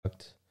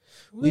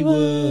We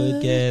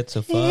would get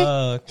so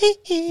fucked.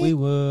 We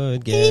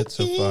would get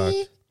so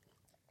fucked.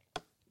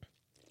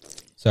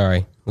 Sorry,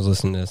 I was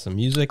listening to some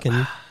music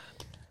and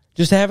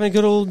just having a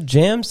good old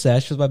jam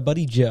sesh with my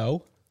buddy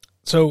Joe.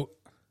 So,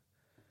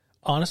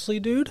 honestly,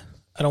 dude,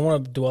 I don't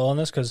want to dwell on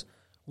this because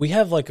we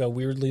have like a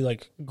weirdly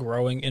like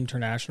growing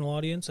international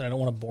audience, and I don't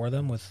want to bore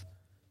them with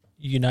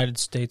United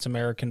States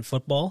American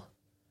football.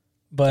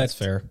 But That's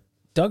fair.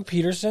 Doug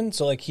Peterson,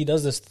 so like he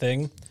does this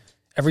thing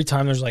every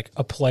time there's like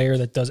a player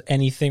that does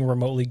anything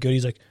remotely good.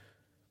 He's like,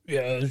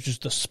 yeah, there's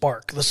just the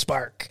spark.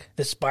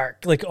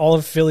 Like all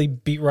of Philly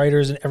beat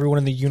writers and everyone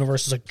in the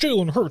universe is like,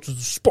 Jalen Hurts is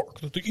the spark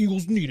that the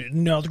Eagles needed,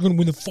 and now they're going to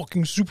win the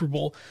fucking Super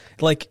Bowl.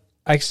 Like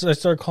I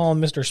started calling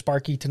Mr.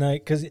 Sparky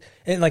tonight because,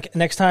 and like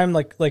next time,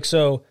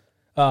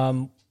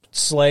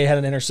 Slay had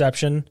an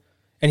interception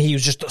and he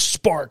was just a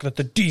spark that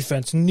the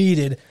defense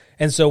needed.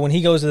 And so when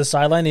he goes to the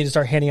sideline, they just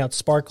start handing out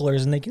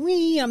sparklers and they can,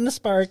 I'm the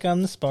spark.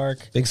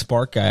 Big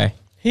spark guy.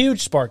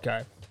 Huge spark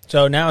guy.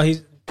 So now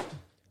he's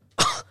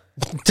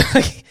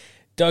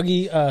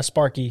Dougie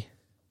Sparky.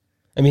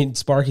 I mean,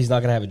 Sparky's not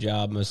going to have a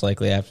job most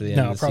likely after the end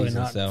of the season.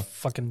 No, probably not. So.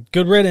 Fucking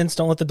good riddance.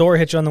 Don't let the door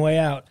hit you on the way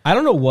out. I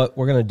don't know what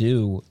we're going to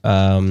do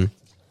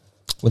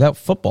without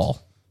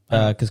football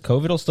because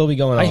COVID will still be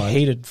going on. I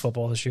hated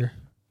football this year.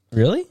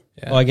 Really?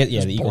 Yeah. Oh, I get.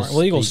 Yeah, the Eagles. Well,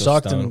 the Eagles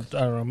sucked, stunk. and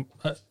I don't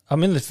know.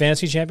 I'm in the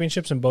fantasy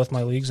championships in both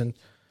my leagues, and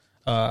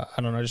I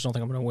don't know. I just don't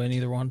think I'm going to win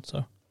either one.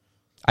 So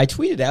I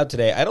tweeted out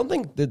today. I don't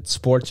think that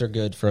sports are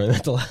good for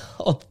mental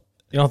health.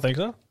 You don't think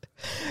so?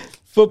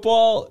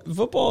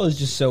 Football is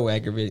just so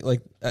aggravating.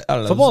 Like I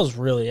don't know. Football is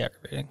really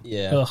aggravating.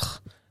 Yeah. Ugh.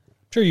 I'm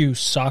sure you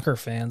soccer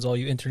fans, all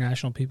you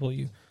international people,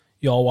 you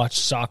all watch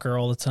soccer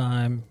all the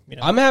time. You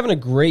know. I'm having a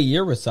great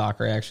year with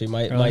soccer. Actually,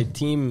 my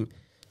team,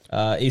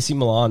 AC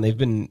Milan, they've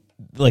been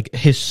like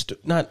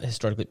not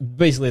historically,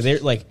 basically they're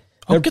like.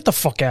 Get the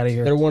fuck out of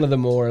here. They're one of the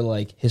more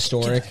like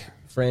historic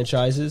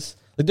franchises.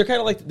 Like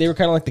they were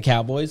kind of like the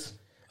Cowboys.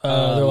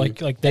 They're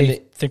like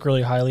they think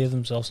really highly of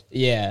themselves.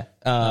 Yeah.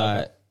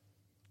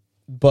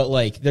 But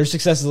like their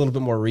success is a little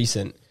bit more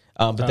recent.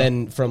 But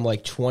then from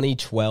like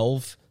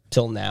 2012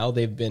 till now,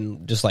 they've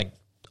been just like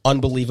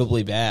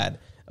unbelievably bad.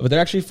 But they're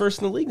actually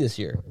first in the league this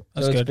year.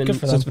 That's so good. Good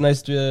for them. It's been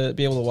nice to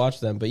be able to watch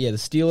them. But yeah, the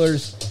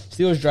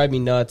Steelers drive me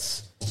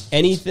nuts.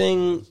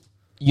 Anything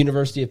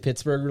University of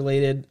Pittsburgh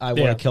related, I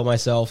want to kill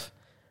myself.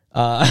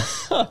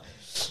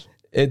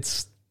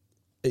 It's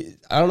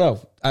I don't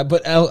know.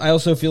 But I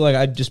also feel like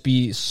I'd just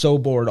be so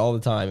bored all the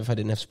time if I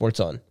didn't have sports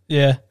on.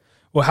 Yeah.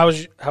 Well, how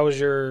was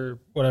your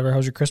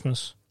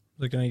Christmas?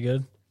 Was it any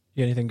good? You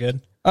get anything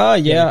good?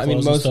 Yeah. I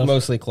mean,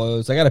 mostly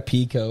clothes. I got a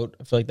pea coat.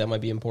 I feel like that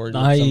might be important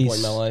at some point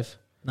in my life.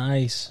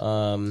 Nice.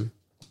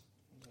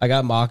 I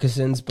got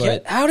moccasins, but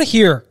get out of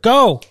here.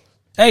 Go.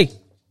 Hey,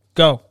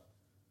 go.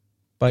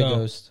 By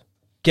Ghost.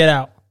 Get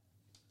out.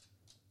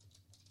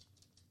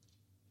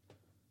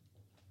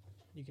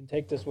 You can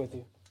take this with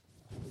you.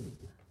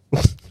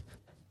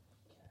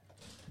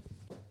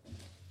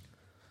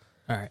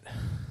 All right.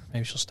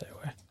 Maybe she'll stay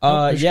away.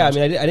 Yeah, I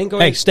mean, I didn't go...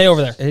 Hey, stay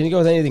over there. I didn't go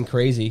with anything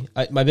crazy.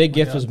 My big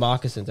gift was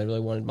moccasins. I really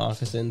wanted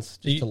moccasins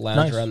just to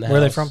lounge around the house.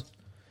 Where are they from?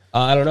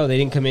 I don't know. They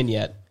didn't come in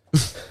yet.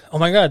 Oh,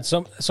 my God.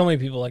 So many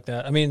people like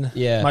that. I mean,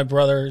 my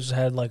brothers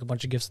had like a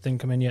bunch of gifts that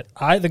didn't come in yet.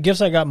 The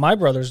gifts I got my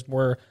brothers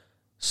were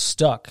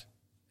stuck.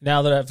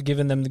 Now that I've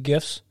given them the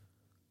gifts,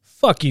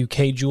 fuck you,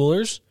 K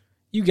Jewelers.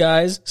 You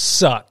guys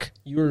suck.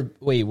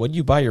 Wait, what did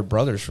you buy your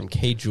brothers from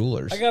K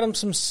Jewelers? I got them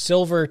some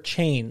silver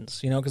chains,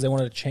 because they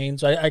wanted a chain.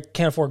 So I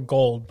can't afford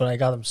gold, but I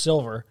got them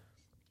silver.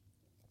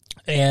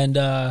 And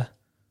I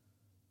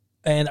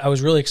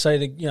was really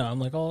excited. I'm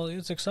like, oh,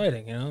 it's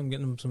exciting. I'm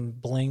getting them some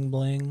bling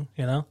bling.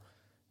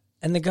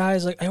 And the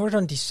guy's like, I ordered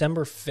on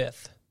December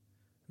 5th.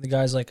 The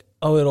guy's like,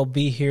 oh, it'll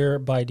be here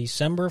by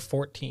December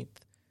 14th.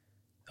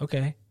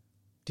 Okay,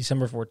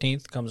 December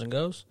 14th comes and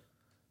goes.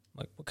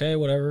 I'm like, okay,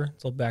 whatever.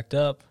 It's all backed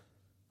up.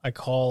 I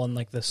call on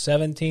like the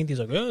 17th. He's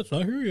like, oh, it's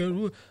not here yet.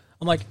 I'm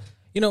like,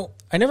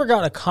 I never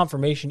got a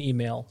confirmation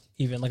email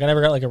even. Like I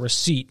never got like a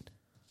receipt.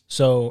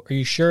 So are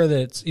you sure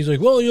that it's... He's like,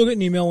 well, you'll get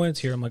an email when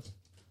it's here. I'm like,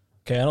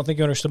 okay, I don't think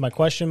you understood my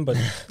question, but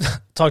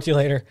talk to you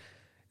later. And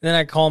then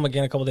I call him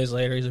again a couple days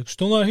later. He's like,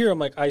 still not here. I'm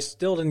like, I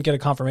still didn't get a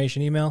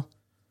confirmation email.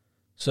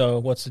 So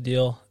what's the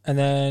deal? And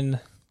then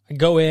I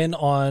go in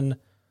on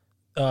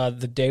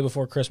the day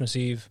before Christmas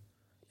Eve,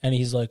 and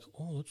he's like,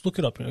 oh, let's look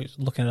it up. He's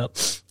looking it up.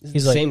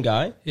 He's like, same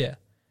guy? Yeah.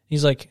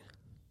 He's like,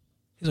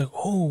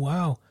 oh,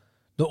 wow,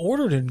 the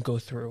order didn't go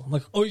through. I'm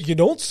like, oh, you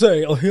don't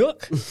say.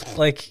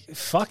 Like,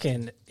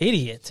 fucking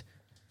idiot.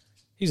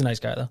 He's a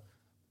nice guy, though.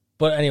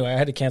 But anyway, I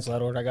had to cancel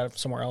that order. I got it from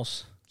somewhere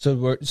else.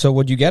 So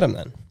what'd you get him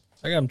then?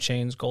 I got him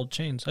chains, gold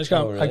chains.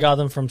 I got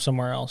them from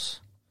somewhere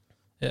else.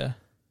 Yeah.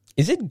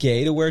 Is it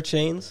gay to wear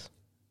chains?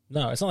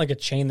 No, it's not like a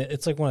chain.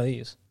 It's like one of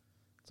these.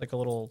 It's like a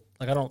little,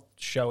 like I don't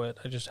show it.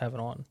 I just have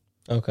it on.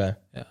 Okay.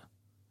 Yeah.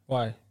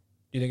 Why? Do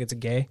you think it's a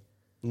gay?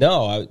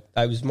 No,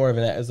 I was more of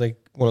an... It was like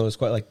one of those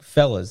quite like,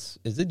 fellas,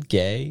 is it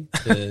gay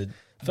to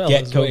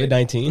get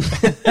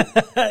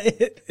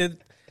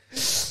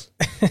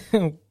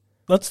COVID-19?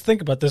 let's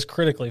think about this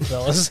critically,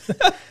 fellas.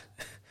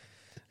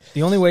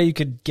 The only way you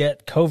could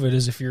get COVID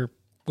is if you're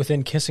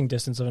within kissing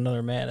distance of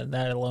another man, and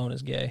that alone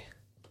is gay.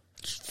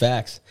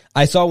 Facts.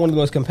 I saw one of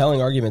the most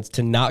compelling arguments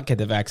to not get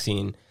the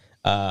vaccine.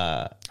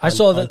 I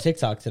saw that on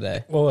TikTok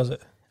today. What was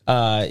it?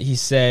 He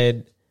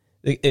said,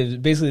 it was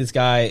basically this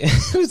guy.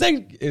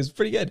 It was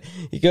pretty good.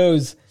 He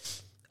goes,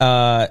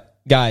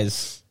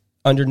 guys,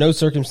 under no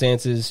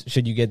circumstances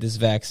should you get this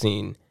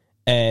vaccine.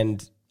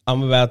 And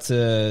I'm about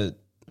to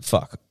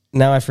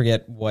now I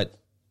forget what.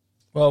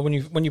 Well,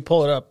 when you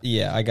pull it up,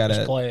 yeah, I gotta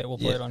just play it. We'll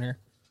play it on here.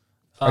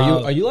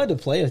 Are you allowed to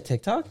play a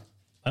TikTok?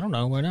 I don't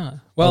know. Why not?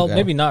 Well, Okay.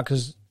 maybe not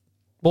because.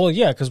 Well,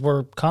 yeah, because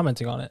we're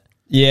commenting on it.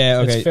 Yeah,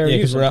 okay. It's fair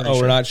use, because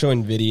we're not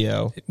showing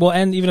video. Well,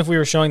 and even if we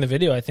were showing the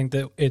video, I think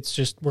that it's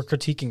just we're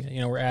critiquing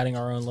it. We're adding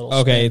our own little.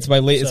 Okay, spin.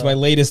 it's my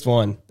latest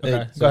one.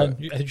 Okay, go ahead.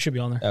 You should be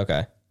on there.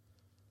 Okay.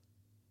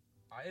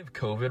 I have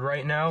COVID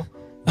right now,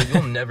 but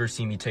you'll never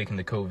see me taking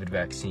the COVID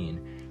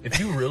vaccine. If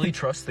you really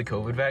trust the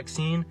COVID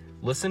vaccine,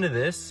 listen to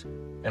this,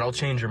 and I'll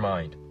change your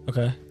mind.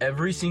 Okay.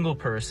 Every single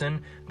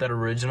person that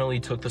originally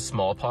took the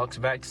smallpox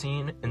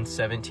vaccine in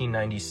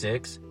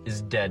 1796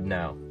 is dead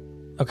now.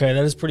 Okay,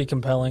 that is pretty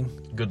compelling.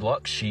 Good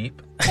luck,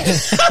 sheep.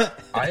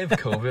 I have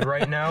COVID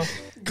right now.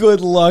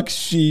 Good luck,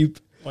 sheep.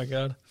 Oh my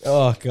God.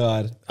 Oh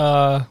God.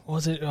 What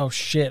was it? Oh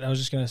shit! I was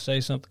just gonna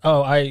say something.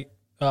 Oh, I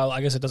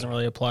guess it doesn't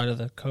really apply to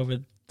the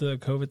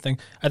COVID thing.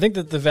 I think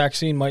that the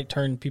vaccine might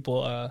turn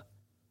people.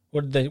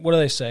 What do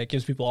they say? It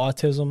gives people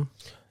autism.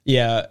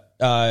 Yeah.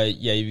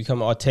 You become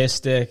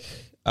autistic.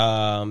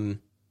 I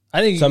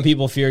think some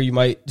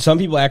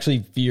people actually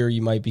fear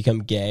you might become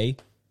gay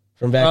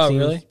from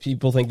vaccines. Oh, really?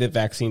 People think that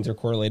vaccines are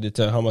correlated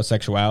to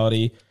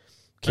homosexuality.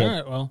 All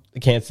right. Well,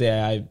 Can't say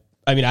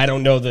I mean, I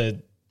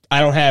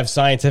don't have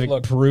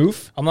scientific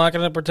proof, I'm not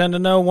going to pretend to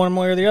know one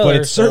way or the other.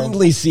 but it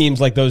certainly seems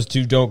like those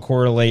two don't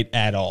correlate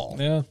at all.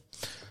 Yeah.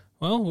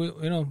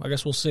 Well, I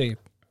guess we'll see.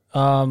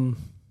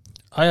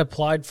 I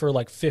applied for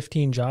like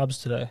 15 jobs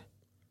today.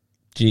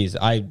 Jeez,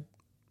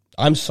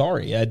 I'm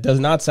sorry. It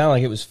does not sound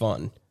like it was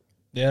fun.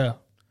 Yeah.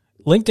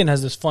 LinkedIn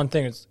has this fun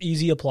thing. It's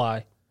easy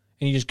apply.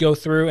 And you just go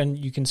through and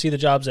you can see the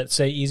jobs that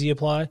say easy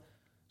apply.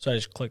 So I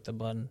just click the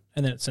button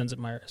and then it sends in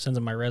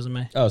my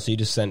resume. Oh, so you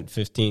just sent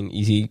 15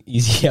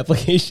 easy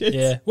applications?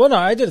 Yeah. Well, no,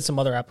 I did some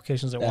other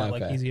applications that weren't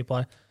okay. like easy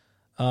apply.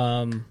 But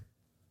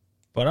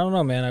I don't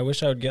know, man. I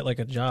wish I would get like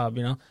a job,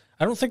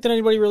 I don't think that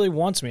anybody really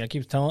wants me. I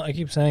keep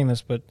saying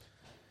this, but it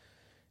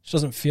just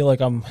doesn't feel like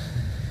I'm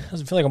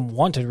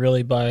wanted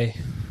really by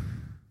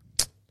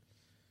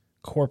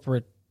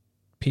corporate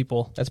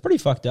people. That's pretty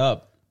fucked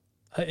up.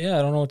 I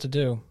don't know what to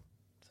do.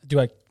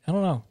 I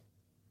don't know.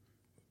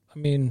 I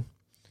mean,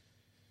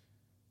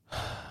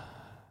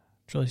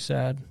 it's really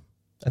sad.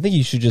 I think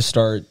you should just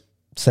start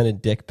sending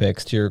dick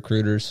pics to your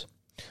recruiters.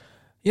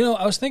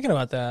 I was thinking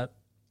about that.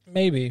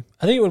 Maybe.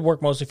 I think it would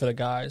work mostly for the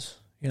guys,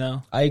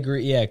 I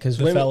agree, yeah, because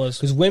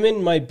fellas.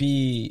 women might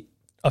be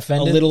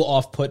Offended? a little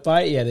off put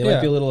by it. Yeah, they might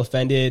be a little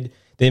offended.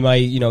 They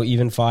might,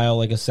 even file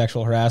like a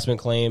sexual harassment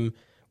claim.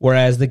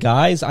 Whereas the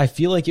guys, I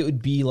feel like it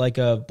would be like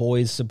a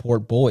boys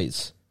support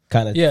boys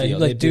kind of deal. They'd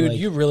like, dude,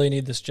 you really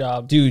need this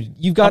job. Dude,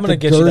 you've got the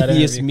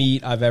girthiest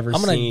meat I've ever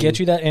seen. I'm going to get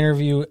you that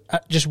interview.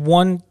 Just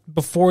one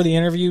before the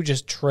interview,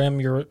 just trim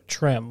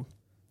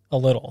a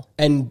little.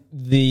 And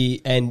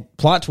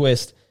plot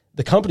twist,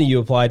 the company you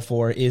applied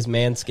for is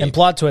Manscaped. And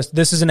plot twist,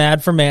 this is an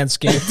ad for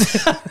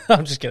Manscaped.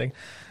 I'm just kidding.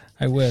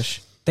 I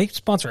wish. They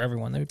sponsor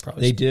everyone. They'd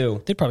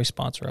probably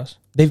sponsor us.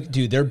 Their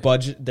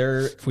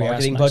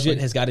marketing budget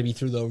has got to be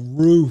through the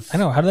roof. I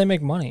know. How do they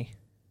make money?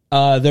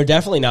 They're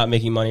definitely not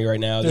making money right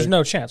now. There's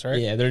no chance, right?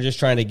 Yeah, they're just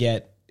trying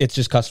to it's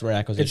just customer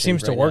acquisition. It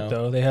seems to work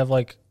though. They have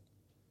like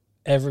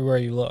everywhere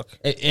you look.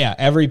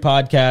 Every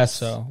podcast.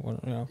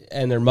 So,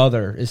 and their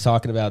mother is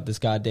talking about this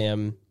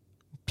goddamn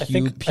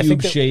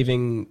pube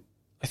shaving.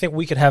 I think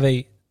we could have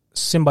a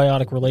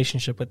symbiotic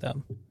relationship with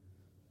them.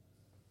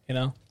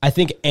 I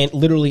think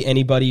literally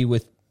anybody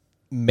with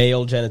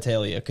male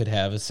genitalia could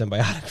have a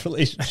symbiotic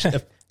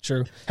relationship.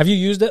 True. Have you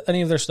used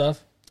any of their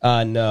stuff?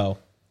 No.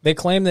 They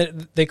claim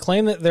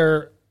that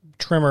their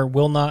trimmer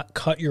will not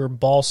cut your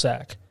ball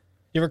sack.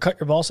 You ever cut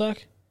your ball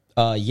sack?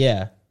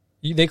 Yeah.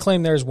 They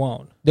claim theirs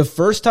won't. The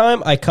first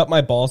time I cut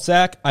my ball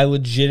sack, I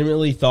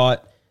legitimately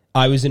thought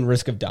I was in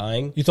risk of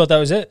dying. You thought that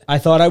was it? I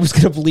thought I was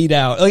going to bleed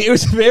out. Like, it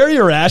was very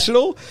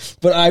irrational,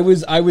 but I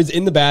was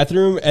in the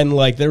bathroom and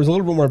like there was a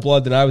little bit more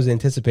blood than I was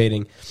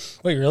anticipating.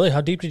 Wait, really?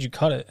 How deep did you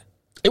cut it?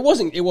 It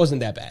wasn't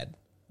that bad.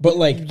 But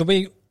like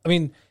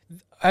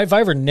if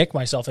I ever nick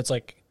myself, it's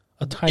like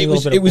a tiny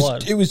little bit of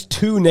blood. It was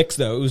two nicks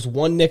though. It was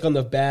one nick on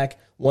the back,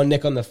 one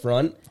nick on the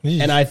front,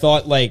 and I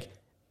thought like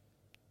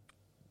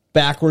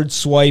backward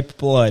swipe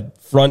blood,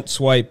 front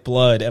swipe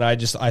blood, and I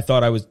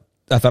thought I was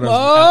out for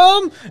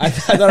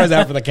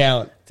the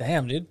count.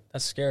 Damn, dude,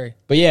 that's scary.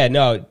 But yeah,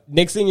 no,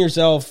 nixing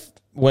yourself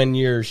when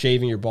you're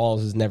shaving your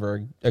balls is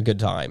never a good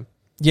time.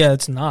 Yeah,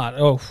 it's not.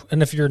 Oh,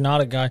 and if you're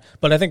not a guy,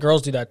 but I think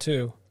girls do that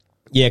too.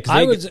 Yeah,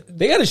 because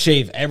they got to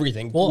shave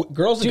everything. Well,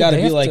 girls have got to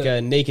be like a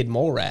naked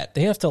mole rat.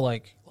 They have to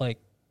like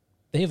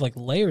they have like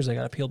layers they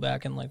got to peel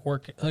back and like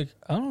work. Like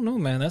I don't know,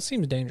 man. That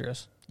seems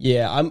dangerous.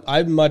 Yeah,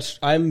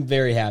 I'm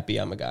very happy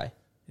I'm a guy.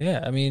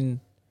 Yeah, I mean,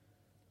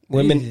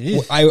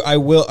 women.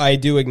 I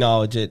do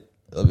acknowledge it,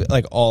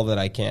 like all that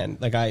I can.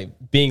 Like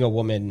being a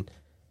woman,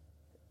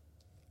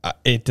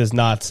 it does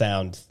not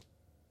sound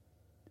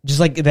just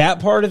like that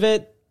part of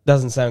it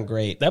doesn't sound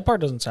great. that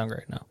part doesn't sound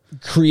great. No,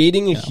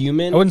 Creating a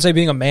human, I wouldn't say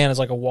being a man is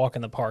like a walk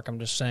in the park. I'm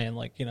just saying,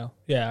 like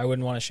yeah, I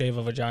wouldn't want to shave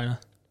a vagina.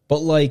 but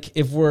like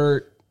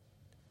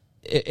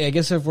I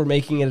guess if we're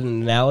making it an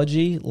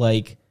analogy,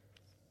 like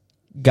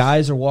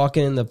guys are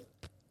walking in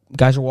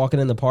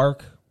the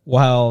park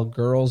while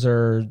girls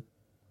are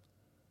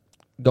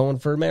going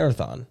for a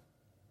marathon.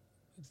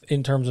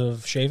 In terms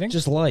of shaving,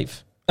 Just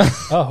life.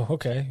 oh,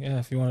 okay, yeah.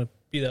 If you want to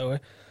be that way,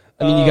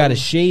 I mean, you got to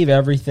shave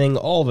everything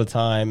all the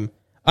time.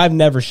 I've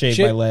never shaved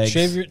my legs.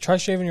 Try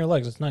shaving your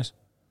legs. It's nice.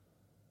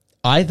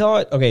 I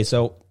thought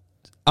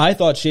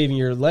shaving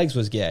your legs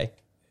was gay.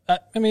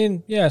 I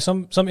mean, yeah.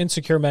 Some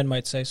insecure men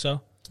might say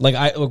so.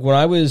 Like when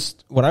I was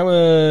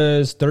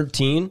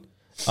 13,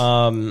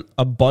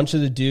 a bunch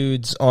of the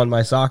dudes on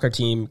my soccer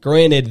team,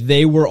 granted,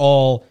 they were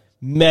all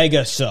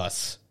mega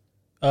sus.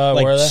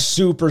 Like were they?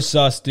 super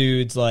sus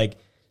dudes. Like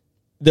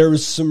there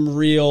was some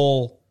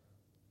real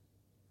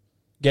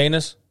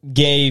Gayness.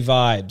 gay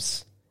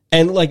vibes.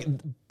 And like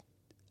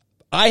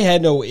I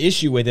had no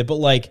issue with it, but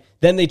like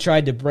then they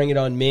tried to bring it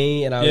on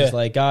me and I was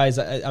like, guys,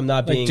 I'm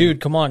not being dude,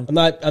 come on.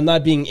 I'm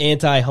not being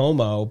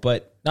anti-homo,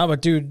 but No,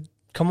 but dude,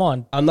 come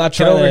on. I'm not Get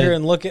trying over to here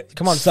and look at.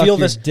 Come on, suck feel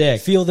your this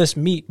dick. Feel this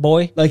meat,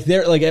 boy. like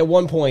at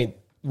one point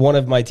one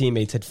of my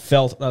teammates had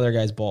felt another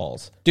guy's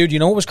balls. Dude, you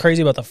know what was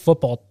crazy about the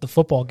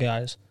football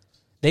guys?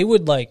 They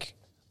would like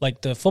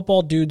the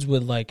football dudes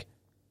would like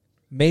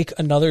make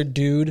another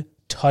dude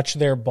touch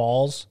their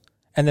balls,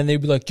 and then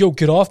they'd be like, "Yo,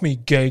 get off me,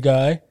 gay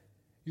guy!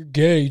 You're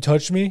gay. You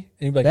touched me." And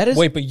he'd be like, That is-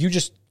 "Wait, but you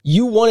just."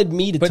 You wanted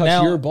me to touch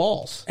now- your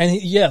balls. And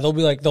they'll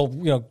be like, they'll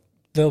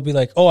be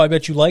like, "Oh, I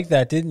bet you like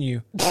that, didn't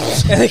you?"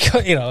 And they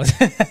go,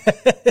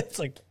 it's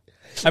like,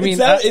 I mean,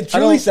 It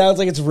truly sounds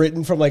like it's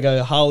written from like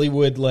a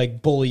Hollywood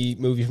like bully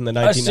movie from the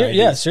 1990s.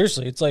 yeah,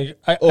 seriously, it's like,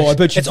 I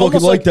bet you it's fucking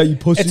almost like that, you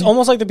pussy. It's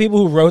almost like the people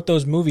who wrote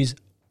those movies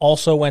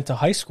also went to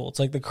high school. It's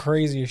like the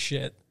craziest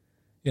shit,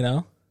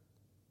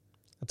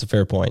 That's a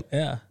fair point.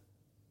 Yeah.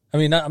 I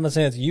mean, I'm not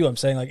saying it to you. I'm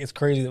saying like it's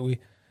crazy that we,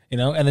 and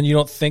then you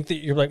don't think that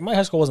you're like, my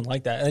high school wasn't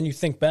like that. And then you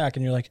think back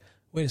and you're like,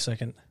 wait a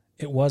second,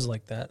 it was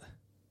like that.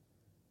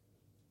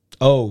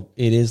 Oh,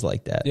 it is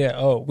like that. Yeah.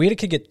 Oh, we had a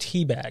kid get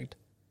teabagged.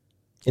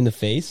 In the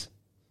face?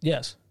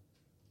 Yes.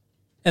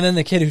 And then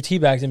the kid who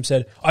teabagged him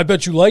said, I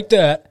bet you like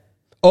that.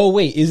 Oh,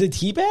 wait. Is a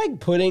teabag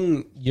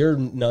putting your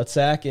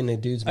nutsack in a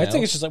dude's mouth? I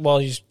think it's just like,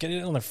 well, you just get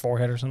it on their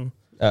forehead or something.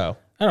 Oh.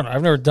 I don't know.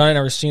 I've never done it.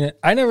 Never seen it.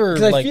 I never.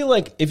 Because I feel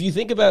like if you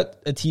think about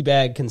a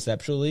teabag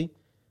conceptually,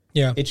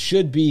 yeah, it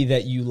should be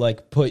that you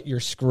like put your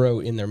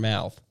scrote in their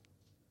mouth.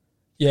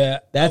 Yeah,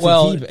 That's a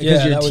teabag.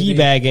 Because you're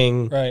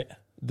teabagging right.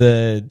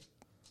 the.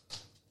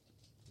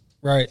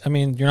 Right. I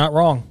mean, you're not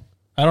wrong.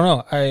 I don't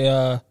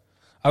know.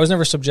 I was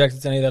never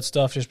subjected to any of that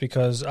stuff just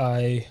because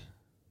I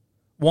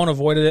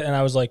avoided it, and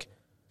I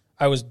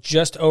was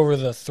just over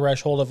the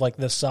threshold of like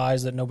the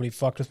size that nobody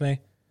fucked with me.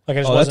 Like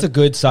I just that's a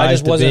good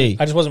size to be.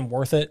 I just wasn't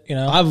worth it,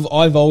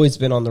 I've always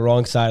been on the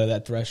wrong side of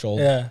that threshold.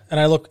 Yeah, and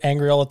I look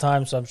angry all the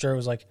time, so I'm sure it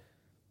was like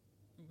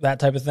that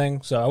type of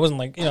thing. So I wasn't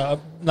like I'm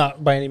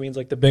not by any means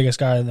like the biggest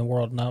guy in the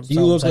world. No,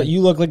 You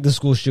look like the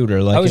school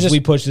shooter. Like if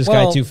we push this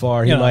guy too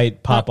far, he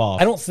might pop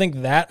off. I don't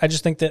think that. I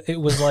just think that it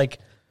was like,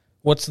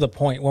 what's the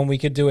point when we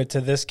could do it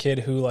to this kid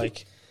who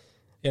like,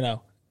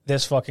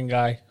 this fucking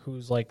guy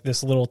who's like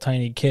this little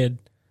tiny kid.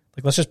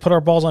 Like let's just put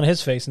our balls on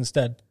his face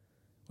instead,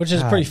 which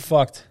is pretty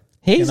fucked.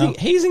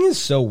 Hazing is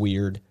so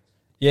weird.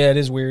 Yeah, it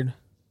is weird.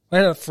 I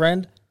had a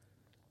friend.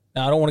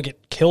 Now I don't want to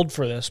get killed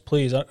for this,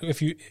 please.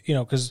 If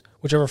because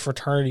whichever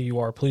fraternity you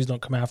are, please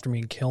don't come after me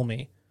and kill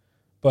me.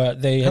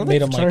 But they had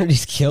made him like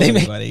fraternities kill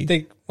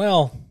anybody.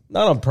 Not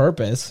on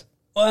purpose.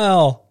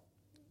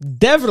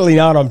 Definitely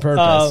not on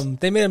purpose.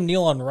 They made him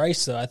kneel on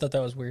rice though. I thought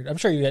that was weird. I'm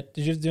sure did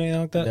you do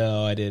anything like that?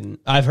 No, I didn't.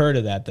 I've heard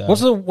of that though.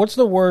 What's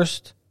the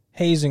worst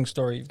hazing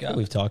story you've got?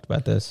 We've talked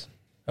about this.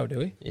 Oh, do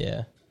we?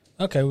 Yeah.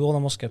 Okay, well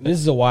then we'll skip it. This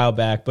is a while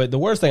back, but the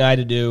worst thing I had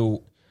to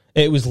do,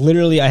 it was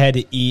literally I had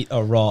to eat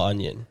a raw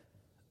onion.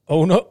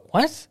 Oh no!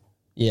 What?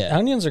 Yeah.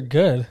 Onions are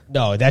good.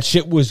 No, that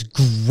shit was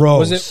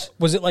gross.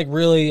 Was it like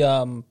really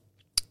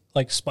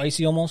like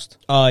spicy almost?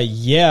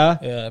 Yeah.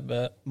 Yeah, I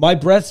bet. My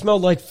breath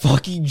smelled like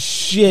fucking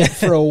shit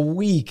for a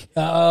week.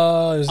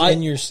 Oh, it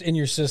was in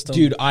your system,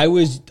 Dude, I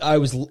was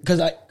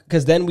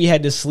because then we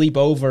had to sleep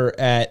over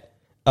at.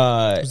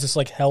 Was this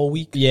like hell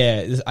week?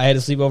 Yeah, I had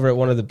to sleep over at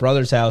one of the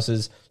brothers'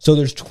 houses. So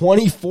there's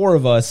 24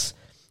 of us,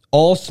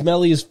 all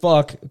smelly as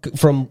fuck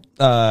from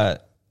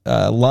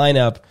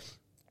lineup.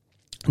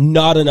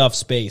 Not enough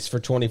space for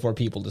 24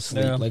 people to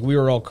sleep. Yeah. Like we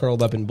were all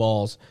curled up in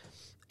balls,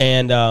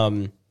 and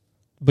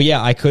but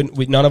yeah, I couldn't.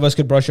 None of us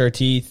could brush our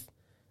teeth.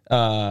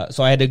 So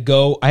I had to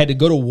go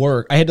to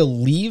work. I had to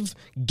leave,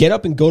 get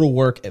up, and go to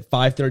work at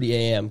 5:30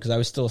 a.m. because I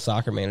was still a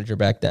soccer manager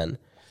back then.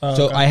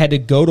 So I had to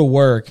go to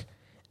work,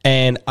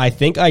 and I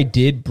think I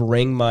did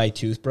bring my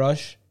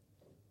toothbrush,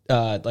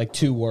 like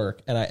to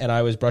work, and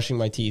I was brushing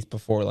my teeth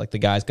before like the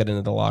guys got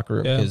into the locker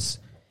room because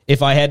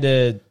if I had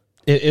to,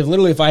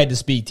 if I had to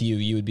speak to you,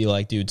 you would be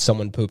like, dude,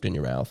 someone pooped in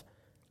your mouth.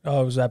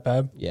 Oh, it was that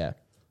bad? Yeah,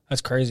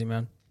 That's crazy,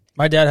 man.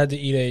 My dad had to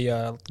eat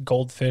a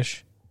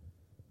goldfish.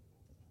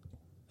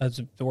 That's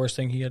the worst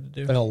thing he had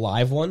to do. like a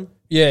live one.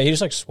 Yeah, he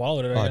just like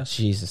swallowed it. I Oh guess.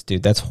 Jesus,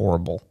 dude, that's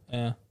horrible.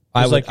 Yeah,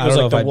 I don't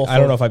know if the I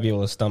don't know if I'd be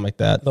able to stomach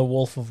that. the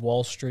Wolf of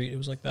Wall Street. It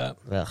was like that.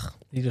 Ugh.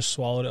 He just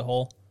swallowed it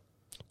whole.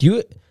 Do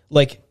you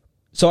like?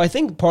 So I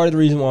think part of the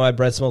reason why my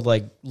breath smelled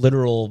like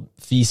literal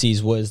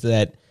feces was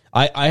that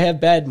I have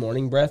bad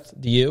morning breath.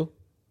 Do you?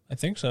 I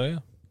think so.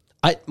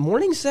 Yeah.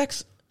 Morning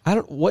sex. I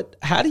don't. What?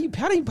 How do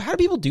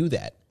people do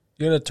that?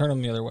 You got to turn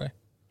them the other way.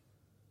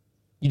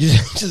 You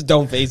just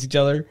don't face each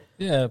other.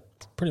 Yeah,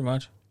 pretty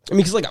much. I mean,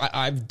 because like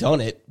I've done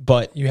it,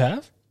 but You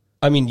have?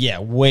 I mean, yeah,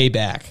 way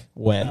back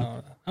when.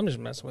 I'm just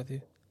messing with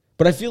you.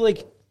 But I feel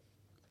like,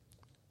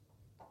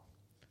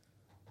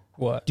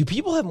 What? do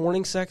people have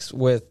morning sex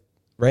with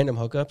random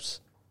hookups?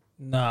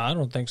 Nah, I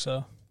don't think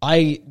so.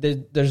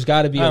 There's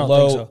got to be I a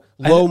don't think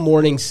low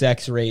morning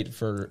sex rate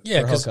for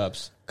Yeah,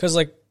 hookups. Because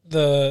like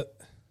the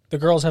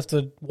girls have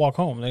to walk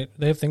home.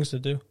 They have things to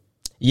do.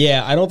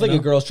 Yeah, I don't think a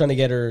girl's trying to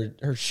get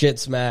her shit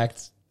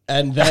smacked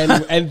and then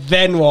and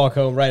then walk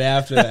home right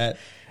after that.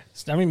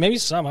 I mean, maybe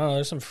some. I don't know.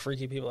 There's some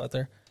freaky people out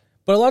there.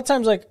 But a lot of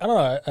times, like I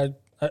don't know.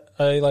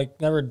 I like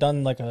never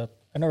done like one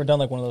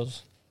of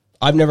those.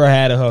 I've never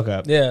had a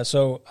hookup. Yeah.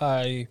 So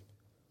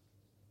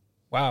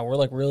wow, we're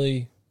like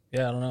really.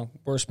 Yeah, I don't know.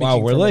 We're speaking. Wow,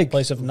 we're from like a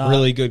place of not.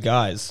 really good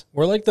guys.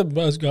 We're like the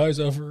best guys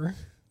ever.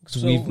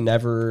 Because we've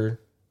never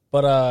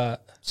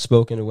But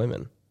spoken to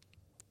women.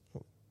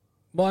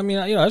 well, I mean,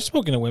 I've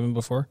spoken to women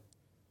before.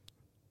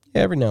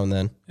 Yeah, every now and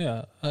then.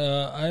 Yeah.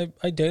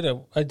 I date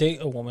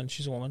a woman.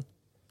 She's a woman.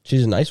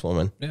 She's a nice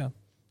woman. Yeah.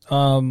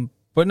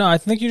 But no, I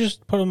think you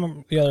just put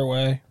them the other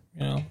way,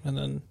 and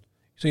then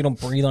so you don't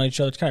breathe on each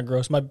other. It's kind of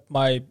gross.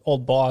 My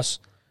old boss,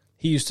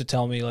 he used to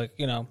tell me like,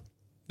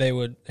 they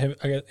would,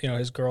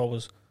 his girl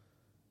was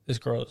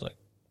like,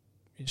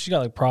 she got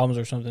like problems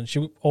or something. She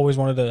always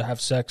wanted to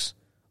have sex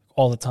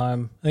all the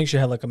time. I think she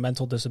had like a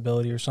mental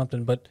disability or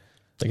something, but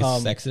Like a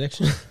sex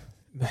addiction.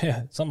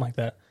 yeah, something like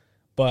that.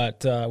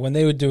 But when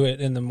they would do it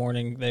in the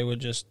morning, they would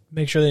just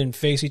make sure they didn't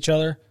face each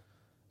other.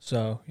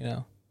 So,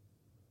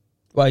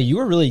 Wow, you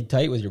were really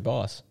tight with your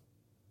boss.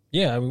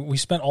 yeah, we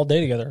spent all day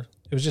together.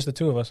 It was just the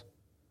two of us.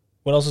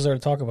 What else is there to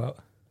talk about?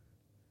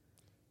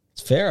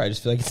 It's fair. I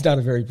just feel like it's not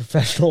a very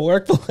professional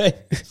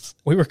workplace.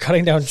 We were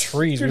cutting down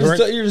trees. You're We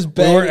just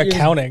weren't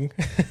accounting.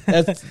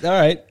 That's all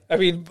right. I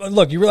mean,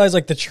 look, you realize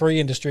like the tree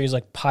industry is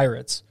like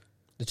pirates.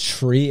 The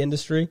tree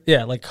industry.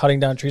 Yeah, like cutting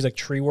down trees, like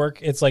tree work.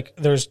 It's like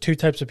there's two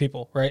types of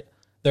people, right?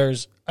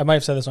 I might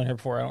have said this on here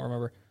before. I don't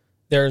remember.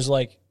 There's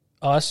like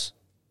us,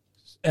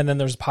 and then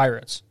there's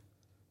pirates.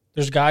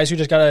 There's guys who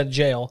just got out of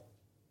jail,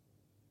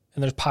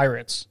 and there's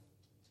pirates.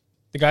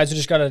 The guys who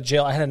just got out of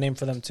jail, I had a name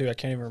for them too. I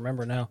can't even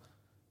remember now.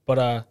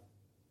 But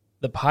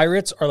the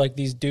pirates are like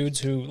these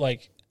dudes who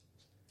like,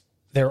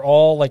 they're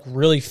all like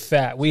really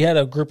fat. We had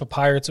a group of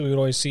pirates that we would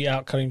always see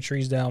out cutting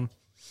trees down.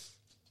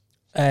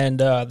 And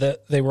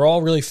they were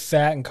all really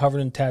fat and covered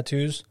in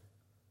tattoos.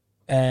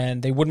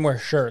 And they wouldn't wear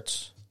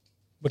shirts,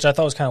 which I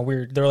thought was kind of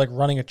weird. They were like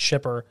running a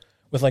chipper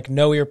with like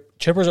no ear.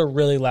 Chippers are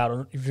really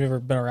loud if you've ever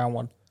been around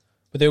one.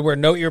 But they would wear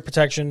no ear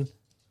protection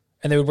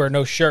and they would wear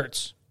no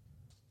shirts.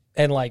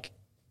 And like,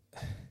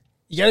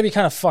 you got to be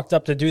kind of fucked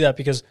up to do that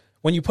because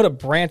when you put a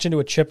branch into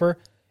a chipper,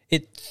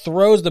 it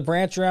throws the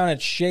branch around,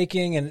 it's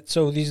shaking. And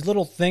so these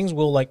little things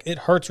will like, it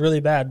hurts really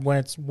bad when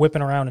it's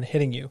whipping around and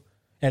hitting you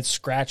and it's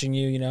scratching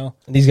you, And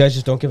these guys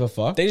just don't give a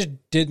fuck. They just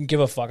didn't give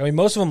a fuck. I mean,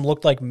 most of them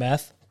looked like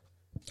meth.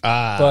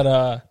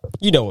 But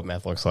you know what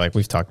meth looks like.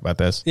 We've talked about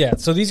this. Yeah,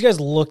 so these guys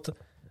looked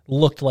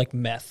like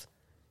meth.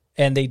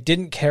 And they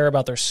didn't care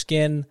about their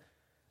skin.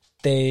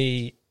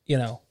 They,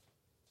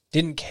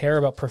 didn't care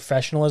about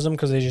professionalism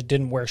because they just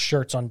didn't wear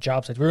shirts on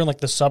job sites. We were in like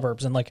the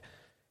suburbs and like,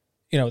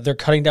 they're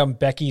cutting down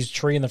Becky's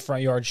tree in the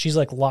front yard. She's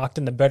like locked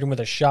in the bedroom with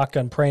a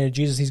shotgun praying to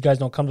Jesus these guys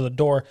don't come to the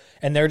door.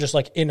 And they're just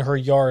like in her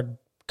yard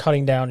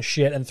cutting down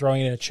shit and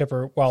throwing it in a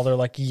chipper while they're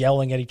like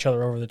yelling at each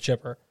other over the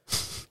chipper.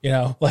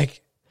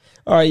 Like.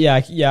 All right,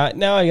 yeah.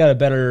 Now I got a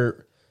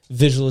better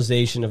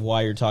visualization of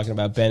why you're talking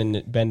about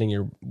bending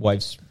your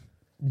wife's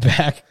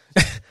back.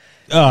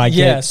 Oh, I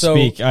can't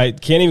speak. I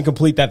can't even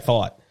complete that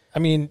thought. I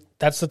mean,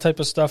 that's the type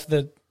of stuff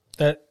that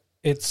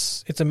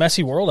it's a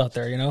messy world out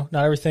there. Not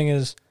everything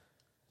is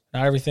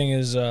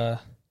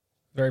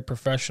very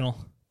professional.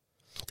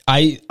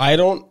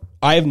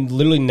 I've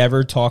literally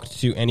never talked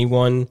to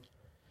anyone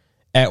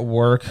at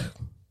work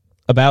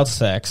about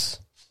sex.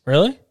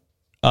 Really?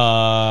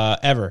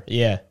 Ever?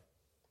 Yeah.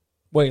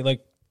 Wait,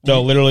 like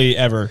no, literally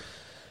ever.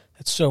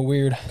 That's so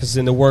weird. Because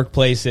in the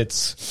workplace,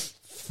 it's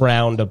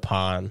frowned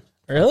upon.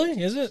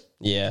 Really? Is it?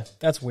 Yeah.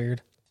 That's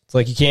weird. It's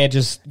like you can't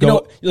just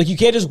go. You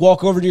can't just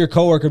walk over to your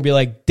coworker and be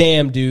like,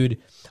 "Damn,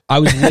 dude, I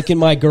was licking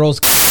my girl's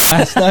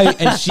last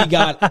night, and she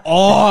got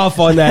off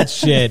on that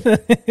shit.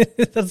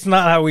 That's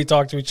not how we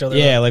talk to each other.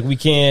 Yeah, like we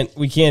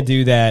can't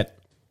do that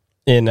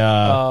in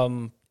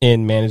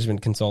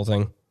management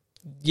consulting,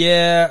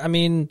 Yeah, I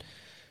mean,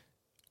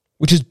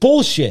 which is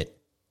bullshit.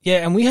 yeah,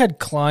 and we had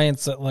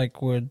clients that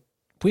like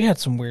we had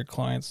some weird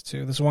clients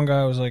too. This one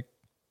guy was like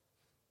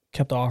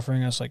kept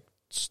offering us like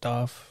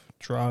stuff,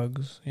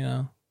 drugs, you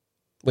know.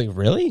 Wait,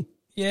 really?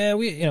 Yeah,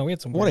 we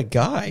had some What a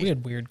guy. we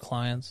had weird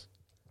clients,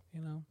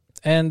 you know.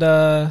 And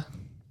I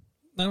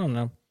don't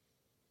know.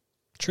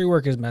 Tree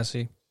work is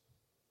messy.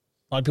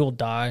 A lot of people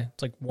die.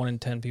 It's like 1 in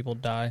 10 people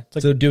die. It's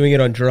like, So doing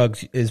it on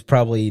drugs is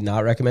probably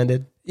not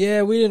recommended.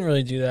 yeah, we didn't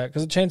really do that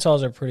because the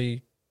chainsaws are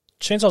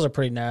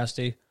pretty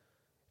nasty.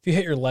 If you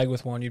hit your leg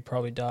with one, you'd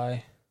probably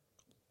die.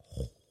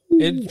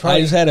 I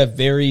just had a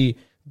very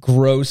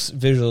gross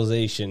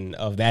visualization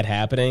of that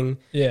happening.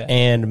 Yeah.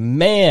 And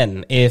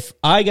man, if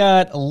I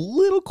got a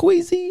little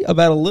queasy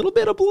about a little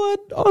bit of blood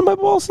on my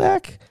ball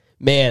sack,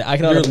 man, I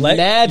can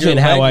imagine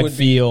your how leg I'd would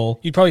feel.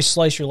 You'd probably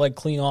slice your leg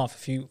clean off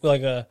if you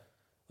like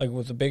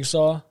with a big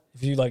saw.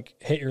 If you like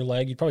hit your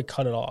leg, you'd probably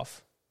cut it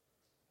off.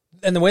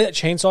 And the way that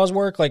chainsaws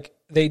work, like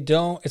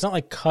it's not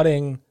like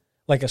cutting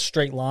like a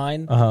straight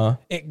line.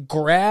 It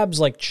grabs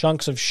like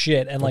chunks of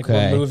shit and like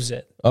removes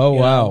it. Oh, you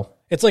know? wow.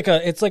 It's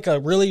like a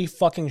really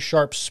fucking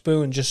sharp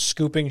spoon just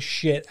scooping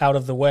shit out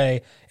of the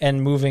way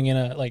and moving in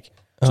a like.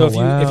 So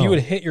if you would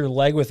hit your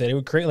leg with it, it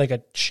would create like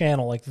a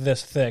channel like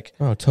this thick.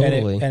 Oh,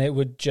 totally. And it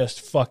would just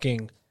fuck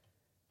you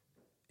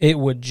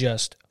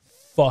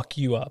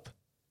up.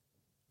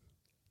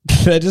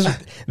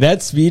 That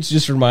speech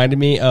just reminded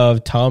me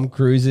of Tom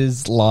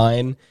Cruise's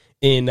line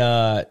in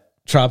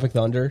Tropic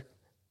Thunder.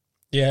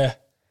 Yeah.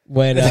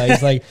 When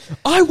he's like,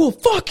 I will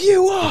fuck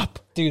you up.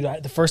 Dude,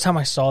 the first time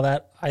I saw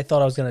that, I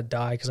thought I was going to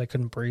die because I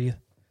couldn't breathe.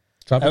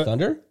 Tropic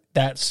Thunder?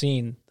 That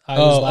scene. I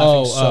was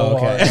laughing so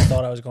okay. hard I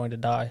thought I was going to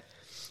die.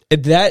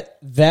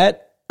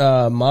 That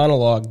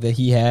monologue that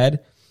he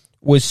had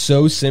was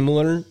so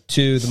similar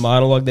to the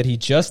monologue that he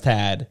just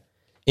had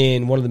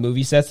in one of the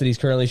movie sets that he's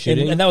currently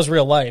shooting. And that was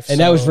real life. And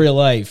that was real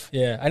life.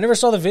 Yeah. I never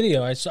saw the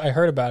video. I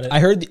heard about it.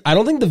 I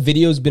don't think the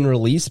video's been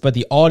released, but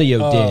the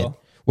audio did.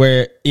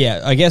 Where,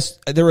 yeah, I guess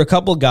there were a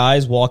couple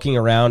guys walking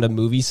around a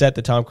movie set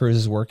that Tom Cruise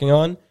is working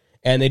on,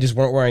 and they just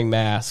weren't wearing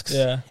masks.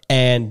 Yeah.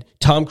 And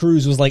Tom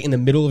Cruise was like in the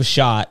middle of a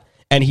shot,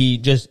 and he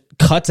just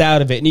cuts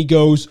out of it, and he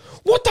goes,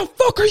 what the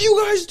fuck are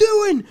you guys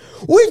doing?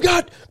 We've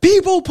got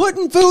people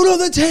putting food on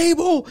the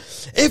table.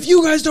 If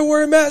you guys don't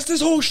wear a mask,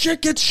 this whole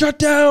shit gets shut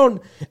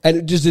down. And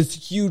it just this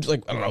huge,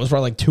 like, I don't know, it was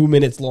probably like 2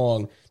 minutes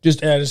long.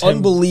 Just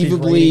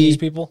unbelievably, these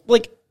people.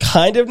 Like,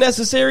 kind of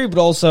necessary, but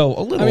also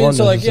a little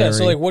unnecessary.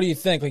 So what do you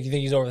think? Like, you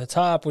think he's over the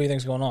top? What do you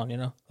think's going on, you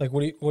know? Like,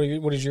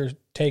 what is your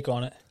take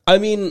on it? I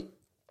mean,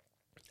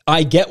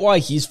 I get why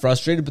he's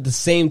frustrated, but at the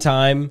same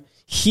time,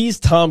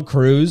 he's Tom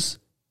Cruise,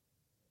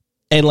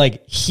 and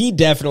like he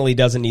definitely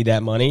doesn't need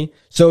that money.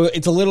 So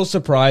it's a little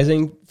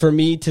surprising for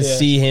me to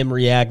see him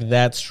react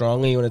that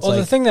strongly when it's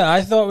the thing that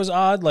I thought was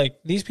odd, like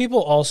these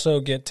people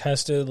also get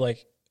tested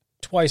like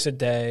twice a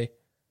day.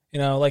 You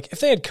know, like if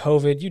they had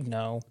COVID, you'd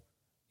know.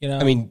 You know,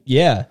 I mean,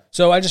 yeah.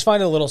 So I just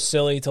find it a little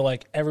silly to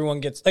like everyone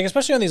gets like,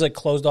 especially on these like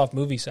closed off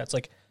movie sets,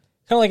 like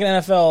kind of like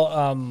an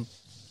NFL,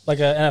 like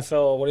a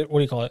NFL. What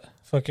do you call it?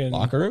 Fucking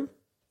locker room,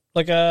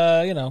 like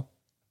a you know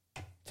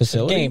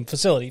facility, game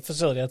facility.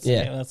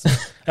 That's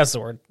that's the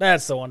word.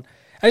 That's the one.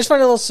 I just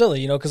find it a little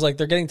silly, you know, because like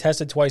they're getting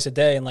tested twice a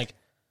day, and like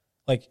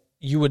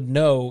you would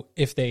know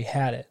if they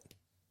had it,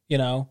 you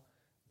know,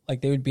 like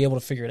they would be able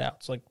to figure it out.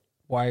 It's like,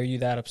 why are you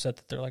that upset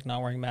that they're like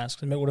not wearing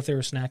masks? I mean, what if they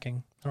were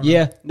snacking? I don't know.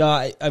 Yeah,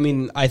 no, I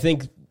mean, I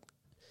think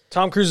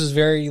Tom Cruise is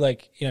very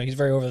like, you know, he's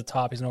very over the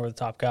top. He's an over the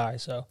top guy.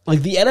 So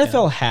like the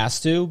NFL has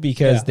to,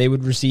 because they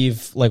would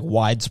receive like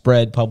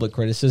widespread public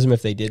criticism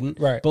if they didn't.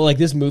 Right. But like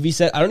this movie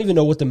set, I don't even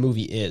know what the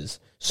movie is.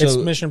 So it's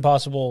Mission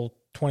Impossible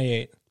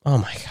 28. Oh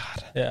my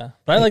God. Yeah.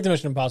 But I like the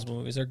Mission Impossible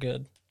movies. They're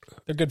good.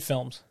 They're good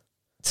films.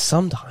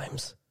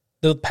 Sometimes.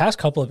 The past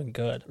couple have been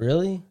good.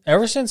 Really?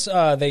 Ever since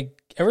they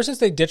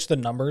ditched the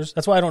numbers,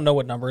 that's why I don't know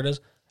what number it is.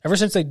 Ever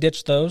since they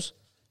ditched those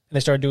and they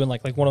started doing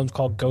like one of them's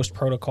called Ghost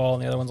Protocol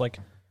and the other one's like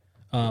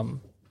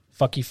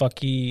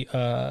fucky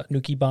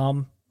Nuki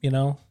Bomb, you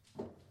know?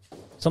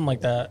 Something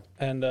like that.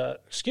 And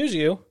excuse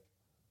you.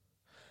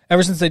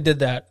 Ever since they did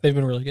that, they've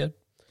been really good.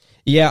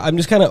 Yeah, I'm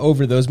just kind of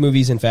over those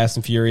movies and Fast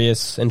and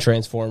Furious and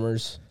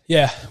Transformers.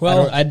 Yeah,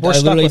 well, I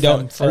literally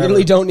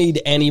don't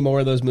need any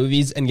more of those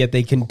movies, and yet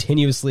they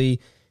continuously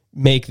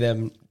make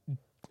them.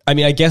 I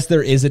mean, I guess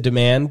there is a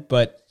demand,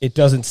 but it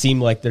doesn't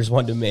seem like there's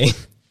one to me.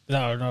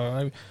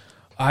 No,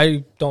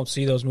 I don't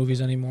see those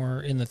movies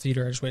anymore in the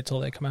theater. I just wait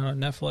till they come out on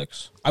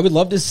Netflix. I would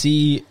love to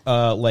see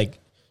like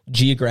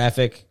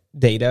geographic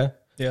data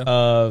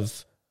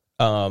of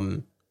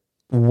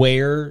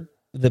where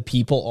the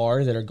people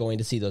are that are going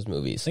to see those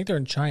movies. I think they're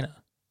in China.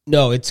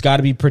 No, it's got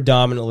to be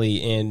predominantly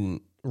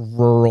in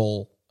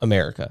rural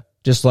America.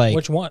 Just like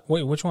which one?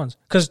 Wait, which ones?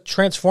 Because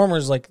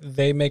Transformers, like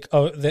they make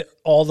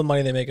all the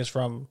money they make is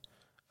from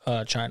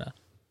China.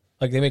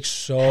 Like, they make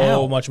so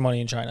How? much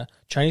money in China.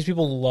 Chinese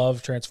people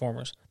love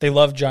Transformers. They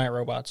love giant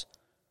robots.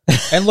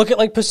 And look at,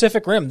 like,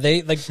 Pacific Rim.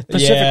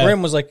 Pacific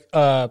Rim was, like,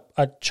 a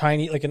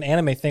Chinese, like, an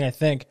anime thing, I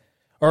think.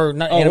 Or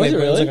not anime, was it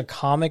but it was, really? like, a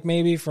comic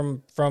maybe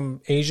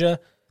from Asia.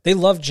 They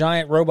love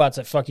giant robots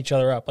that fuck each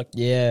other up. Like,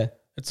 Yeah.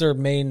 it's their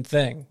main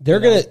thing.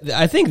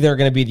 I think they're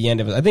going to be the end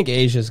of it. I think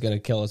Asia's going to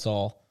kill us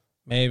all.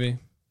 Maybe.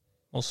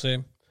 We'll see.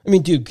 I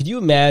mean, dude, could you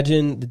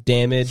imagine the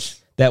damage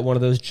that one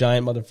of those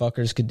giant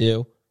motherfuckers could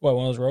do? What,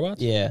 one of those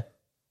robots? Yeah.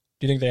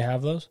 Do you think they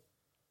have those?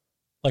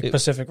 Like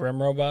Pacific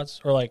Rim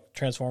robots or like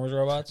Transformers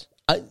robots?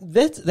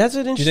 That's an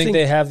interesting. Do you think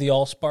they have the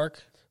Allspark?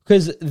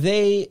 Because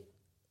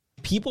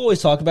people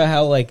always talk about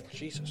how like,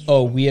 Jesus.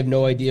 oh, we have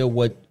no idea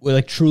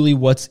like truly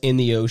what's in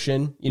the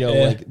ocean. You know,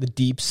 Yeah. like the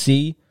deep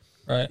sea.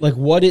 Right. Like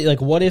what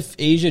if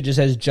Asia just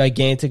has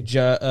gigantic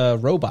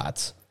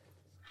robots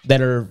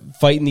that are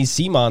fighting these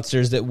sea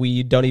monsters that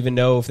we don't even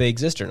know if they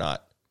exist or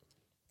not?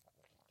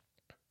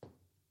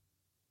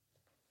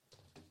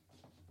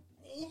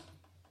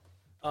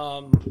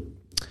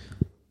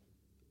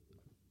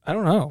 I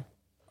don't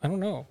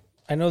know.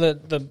 I know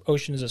that the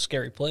ocean is a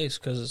scary place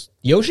because,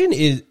 The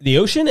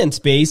ocean and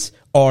space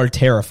are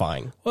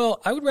terrifying.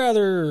 well, I would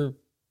rather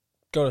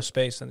go to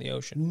space than the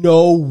ocean.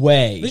 No At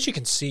way. least you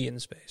can see in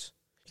space.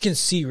 You can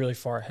see really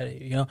far ahead of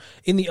you. You know,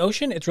 in the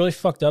ocean, it's really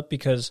fucked up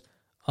because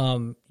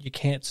you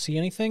can't see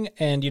anything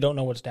and you don't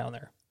know what's down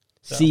there.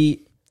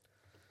 See,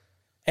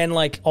 And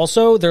like,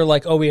 also, they're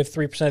like, oh, we have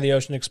 3% of the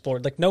ocean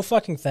explored. Like, no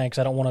fucking thanks.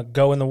 I don't want to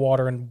go in the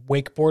water and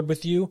wakeboard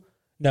with you.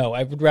 No,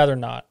 I would rather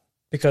not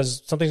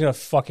because something's gonna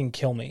fucking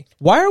kill me.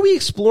 why are we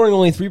exploring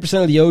only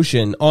 3% of the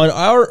ocean on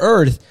our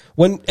Earth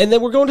and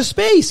then we're going to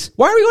space?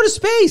 Why are we going to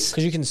space?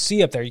 Because you can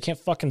see up there. You can't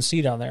fucking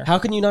see down there How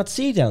can you not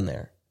see down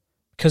there?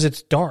 because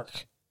it's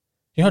dark.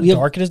 You know how We have-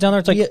 dark it is down there?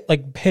 It's we like have-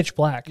 like pitch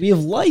black. We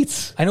have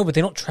lights. I know, but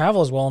they don't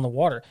travel as well in the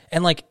water.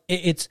 And like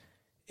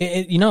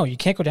you know, you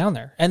can't go down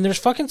there. And there's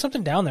fucking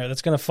something down there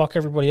that's gonna fuck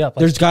everybody up.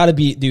 Like, There's got to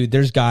be, dude,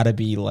 there's got to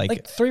be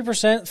like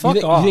 3%. Fuck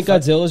you off. think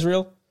Godzilla's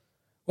real?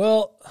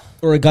 Well,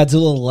 Or a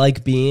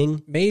Godzilla-like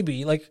being?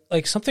 maybe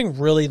like something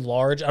really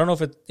large. I don't know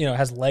if it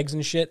has legs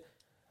and shit.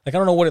 Like I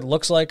don't know what it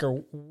looks like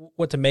or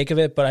what to make of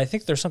it, but I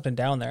think there's something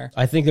down there.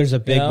 I think there's a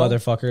big You know?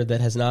 motherfucker that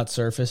has not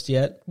surfaced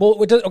yet. Well,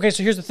 okay,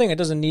 so here's the thing: it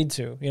doesn't need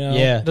to.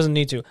 Yeah. it doesn't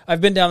need to.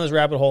 I've been down this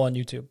rabbit hole on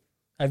YouTube.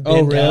 I've Oh,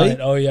 been down really? it.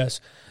 Oh yes.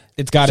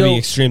 It's got to So- be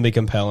extremely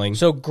compelling.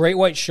 So great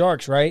white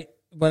sharks, right?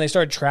 When they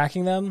started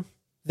tracking them,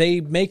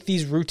 they make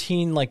these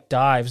routine like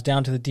dives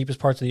down to the deepest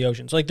parts of the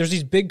ocean. So like there's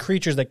these big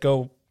creatures that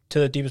go to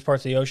the deepest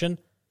parts of the ocean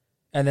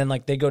and then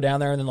like they go down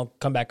there and then they'll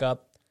come back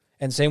up.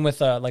 And same with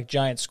like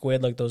giant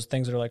squid, like those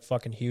things that are like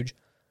fucking huge.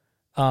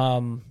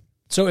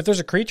 So if there's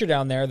a creature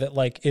down there that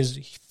like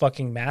is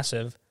fucking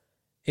massive,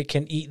 it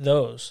can eat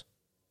those.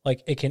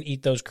 Like it can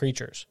eat those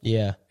creatures.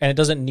 Yeah. And it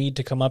doesn't need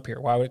to come up here.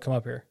 Why would it come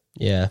up here?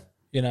 Yeah.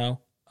 You know?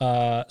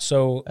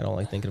 So I don't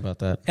like thinking about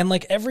that. and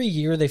like every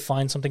year they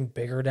find something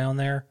bigger down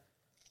there,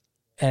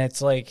 and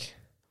it's like,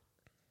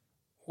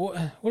 what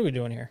are we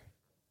doing here?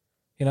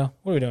 You know,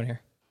 what are we doing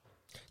here?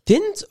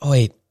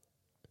 Wait.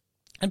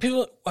 And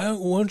people, why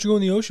don't you go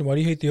in the ocean? Why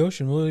do you hate the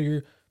ocean? Well, you're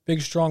a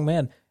big, strong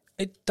man.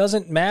 It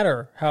doesn't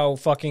matter how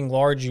fucking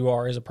large you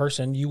are as a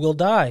person. You will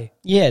die.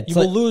 Yeah. It's You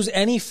like, will lose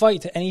any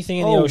fight to anything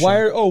in the ocean.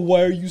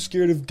 why are you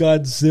scared of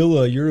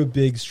Godzilla? You're a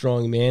big,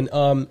 strong man.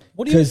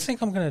 What do you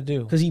think I'm gonna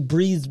do? Because he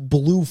breathes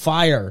blue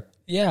fire.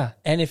 Yeah,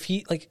 and if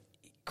he like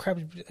crap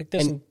like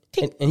this, And and,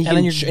 he and can,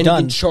 then you're and he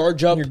done. can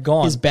charge up and you're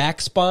gone. his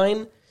back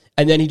spine,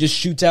 and then he just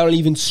shoots out an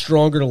even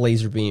stronger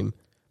laser beam.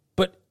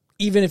 But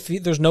even if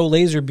there's no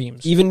laser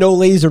beams, Even no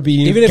laser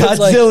beam, Even if it's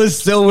like- Godzilla's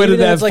still winning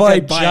even if that it's like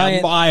fight a by giant-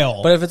 a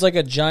mile. But if it's like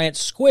a giant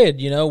squid,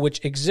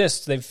 which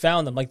exists, they've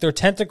found them. Like their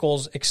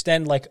tentacles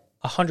extend like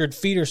 100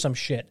 feet or some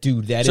shit.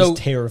 Dude, that So- is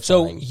terrifying.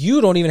 So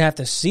you don't even have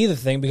to see the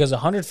thing because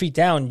 100 feet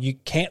down, you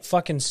can't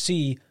fucking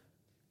see.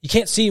 You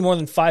can't see more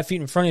than 5 feet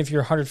in front of you if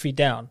you're 100 feet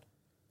down.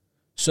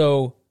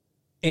 So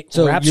it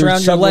wraps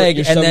around your leg,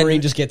 your and submarine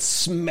then just gets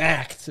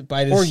smacked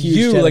by this or huge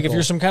you tentacle. like if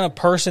you're some kind of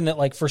person that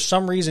like for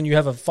some reason you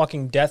have a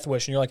fucking death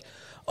wish and you're like,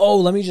 oh,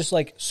 let me just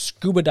like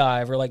scuba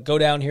dive or like go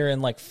down here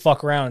and like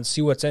fuck around and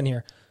see what's in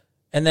here,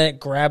 and then it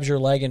grabs your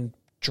leg and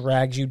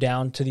drags you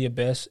down to the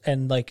abyss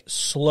and like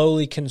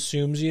slowly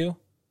consumes you.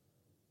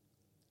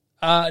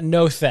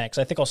 No thanks.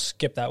 I think I'll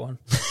skip that one.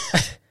 I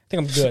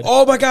think I'm good.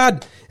 Oh my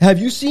god! Have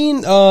you seen?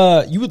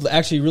 You would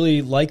actually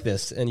really like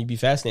this, and you'd be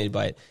fascinated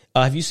by it.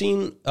 Have you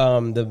seen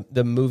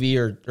the movie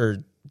or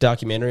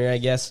documentary, I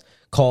guess,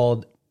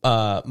 called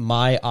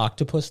My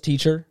Octopus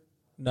Teacher?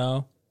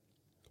 No.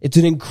 It's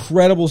an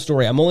incredible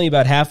story. I'm only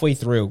about halfway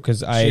through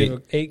because So you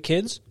have 8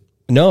 kids?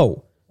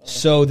 No.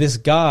 So this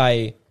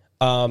guy,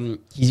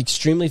 he's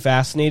extremely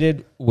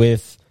fascinated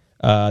with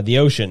the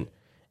ocean,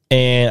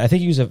 and I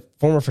think he was a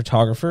former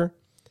photographer.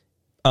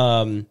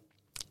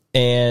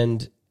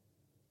 And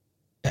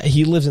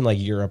he lives in like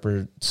Europe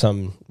or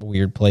some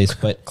weird place,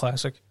 but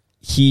Classic.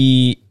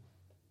 he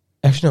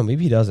actually no,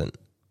 maybe he doesn't.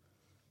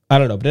 I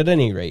don't know, but at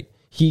any rate,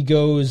 he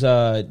goes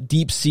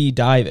deep sea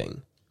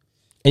diving,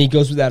 and he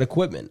goes without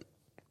equipment.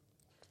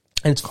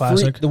 And it's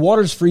Classic. the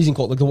water's freezing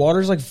cold. Like the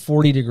water's like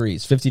 40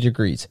 degrees, 50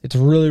 degrees. It's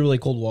really, really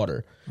cold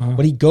water.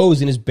 But he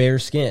goes in his bare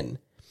skin.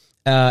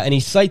 And he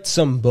cites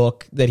some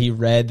book that he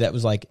read that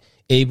was like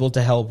able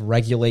to help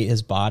regulate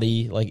his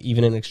body, like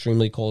even in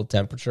extremely cold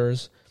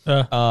temperatures.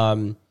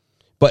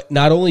 But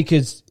not only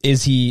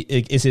is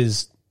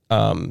his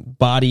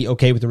body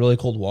okay with the really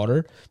cold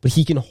water, but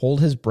he can hold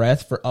his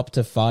breath for up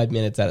to 5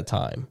 minutes at a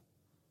time.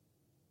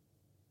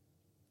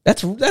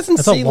 That's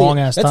insanely, a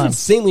long-ass that's time.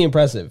 insanely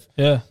impressive.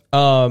 Yeah.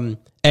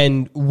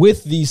 And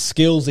with these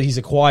skills that he's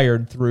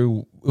acquired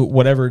through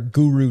whatever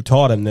guru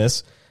taught him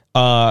this,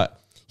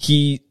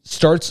 he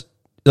starts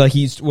like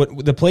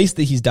the place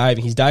that he's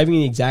diving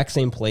in the exact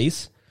same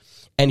place,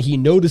 and he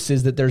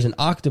notices that there's an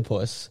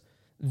octopus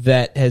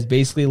that has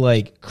basically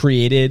like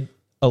created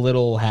a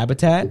little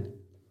habitat,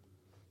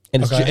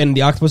 and Okay. and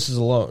the octopus is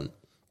alone.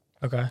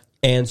 Okay.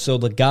 And so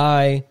the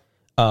guy,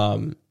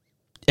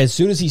 as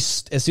soon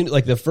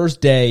like the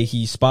first day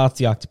he spots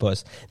the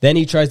octopus, then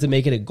he tries to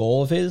make it a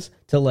goal of his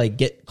to like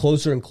get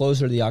closer and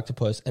closer to the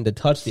octopus and to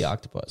touch the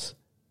octopus.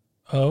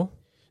 Oh.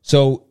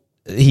 So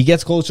he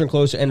gets closer and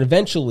closer, and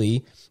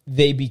eventually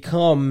they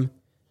become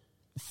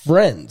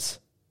friends.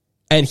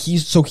 And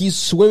he's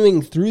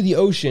swimming through the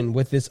ocean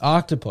with this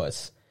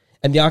octopus,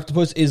 and the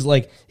octopus is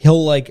like,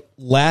 he'll like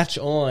latch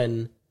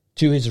on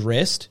to his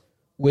wrist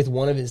with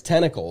one of his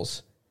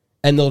tentacles,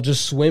 and they'll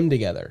just swim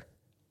together.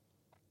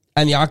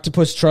 And the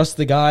octopus trusts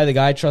the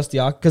guy trusts the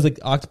octopus,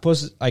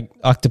 because like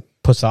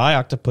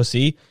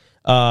octopussy,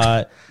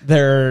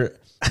 they're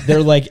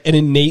like an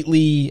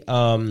innately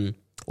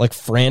like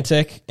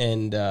frantic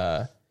and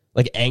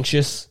like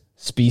anxious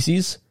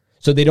species,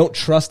 so they don't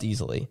trust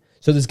easily.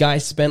 So this guy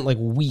spent like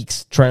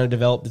weeks trying to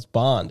develop this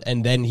bond,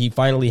 and then he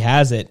finally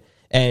has it.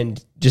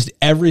 And just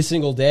every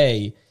single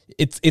day,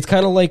 it's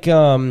kind of like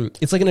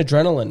it's like an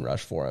adrenaline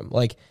rush for him.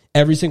 Like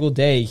every single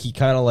day, he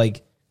kind of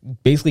like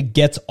basically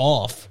gets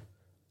off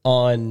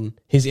on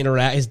his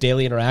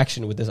daily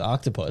interaction with this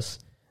octopus,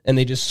 and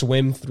they just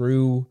swim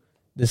through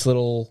this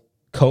little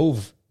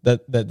cove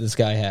that this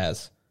guy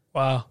has.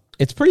 Wow.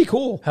 It's pretty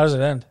cool. How does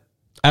it end?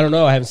 I don't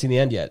know. I haven't seen the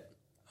end yet.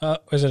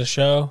 Is it a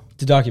show?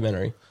 It's a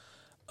documentary.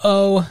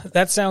 Oh,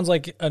 that sounds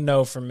like a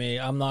no for me.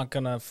 I'm not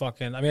gonna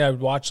I mean, I would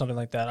watch something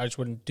like that. I just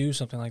wouldn't do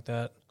something like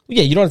that.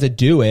 Yeah, you don't have to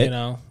do it, You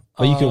know.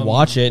 but you can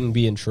watch it and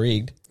be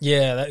intrigued.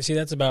 Yeah.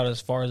 That's about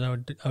as far as I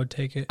would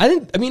take it. I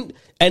mean,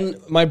 and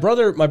my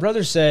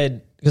brother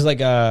said, because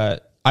like I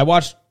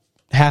watched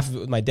half of it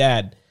with my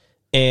dad,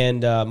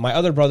 and my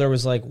other brother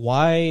was like,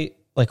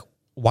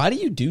 why do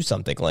you do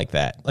something like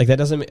that? Like that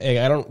doesn't,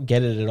 I don't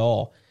get it at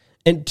all.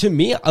 And to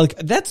me, like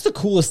that's the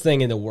coolest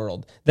thing in the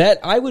world. That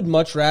I would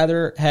much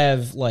rather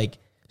have like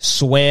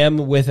swam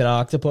with an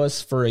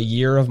octopus for a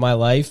year of my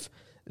life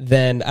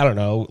than, I don't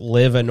know,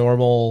 live a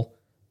normal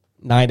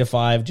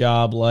 9-to-5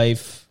 job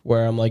life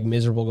where I'm like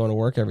miserable going to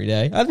work every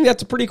day. I think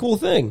that's a pretty cool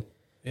thing.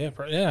 Yeah.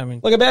 I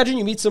mean, Like imagine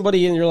you meet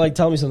somebody and you're like,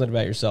 tell me something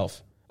about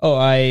yourself. Oh,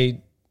 I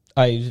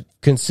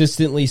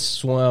consistently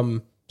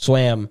swam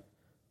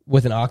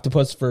with an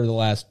octopus for the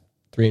last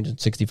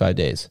 365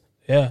 days.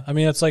 yeah. I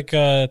mean, it's like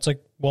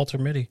Walter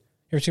Mitty. You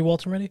ever see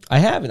Walter Mitty? I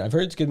haven't. I've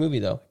heard it's a good movie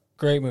though.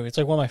 Great movie. It's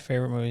like one of my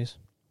favorite movies.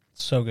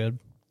 It's so good.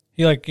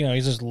 He's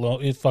just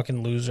he's a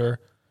fucking loser.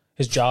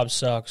 His job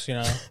sucks. You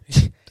know.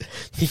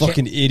 He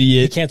Fucking He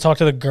idiot. can't talk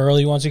to the girl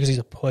he wants to because he's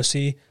a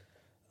pussy.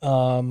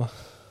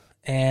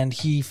 And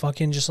he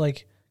fucking just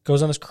like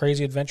goes on this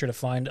crazy adventure to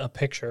find a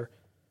picture,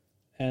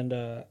 and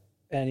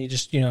he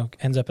just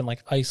ends up in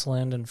like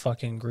Iceland and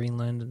fucking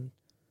Greenland and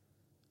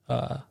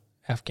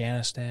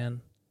Afghanistan.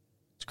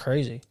 It's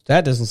crazy.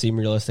 That doesn't seem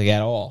realistic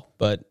at all.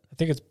 But I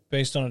think it's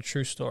based on a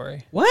true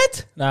story.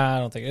 what? Nah, I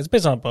don't think it's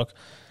based on a book.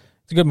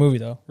 It's a good movie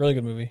though, really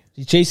good movie.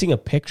 You chasing a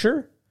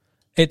picture?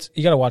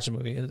 You got to watch the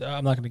movie.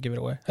 I'm not going to give it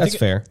away. That's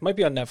fair. It might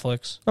be on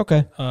Netflix.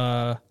 Okay.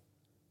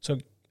 So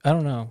I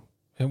don't know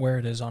where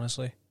it is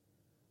honestly,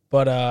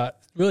 but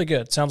really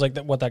good. Sounds like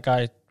what that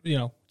guy. It's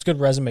a good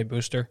resume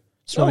booster.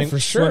 Swimming, for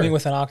sure. Swimming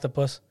with an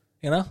octopus.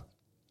 You know?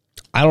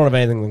 I don't have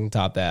anything that can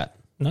top that.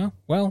 No.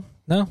 Well,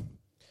 no.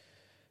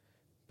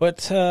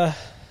 But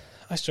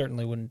I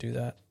certainly wouldn't do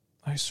that.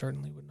 I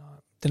certainly would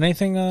not. Did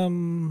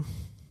anything?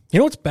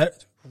 What's better?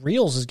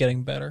 Reels is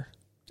getting better.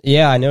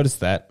 Yeah, I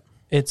noticed that.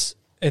 It's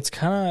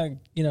kind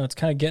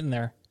of getting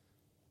there.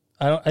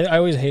 I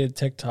always hated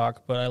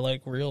TikTok, but I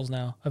like Reels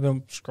now. I've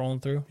been scrolling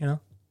through.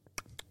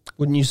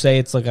 Wouldn't you say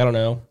it's like, I don't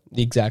know,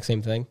 the exact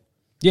same thing?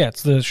 Yeah,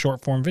 it's the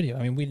short form video.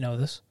 I mean, we know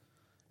this.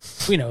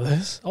 We know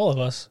this. All of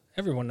us.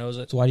 Everyone knows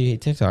it. So why do you hate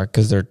TikTok?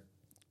 Because they're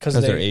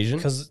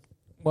Asian?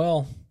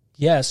 Well,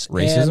 yes.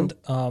 Racism?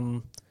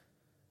 And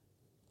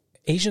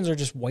Asians are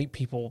just white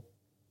people.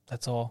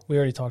 That's all. We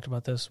already talked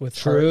about this with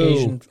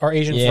True. our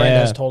Asian Yeah. friend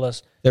has told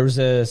us. There was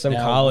some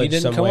Now, college we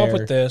didn't somewhere. come up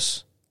with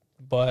this,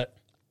 but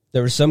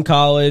There was some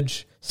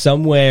college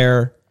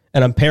somewhere,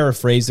 and I'm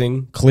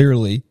paraphrasing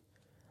clearly,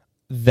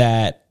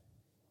 that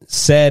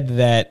said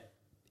that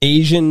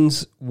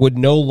Asians would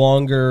no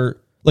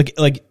longer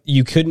like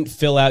you couldn't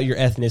fill out your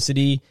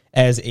ethnicity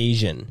as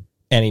Asian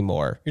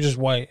anymore. you're just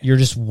white. You're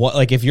just what,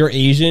 like if you're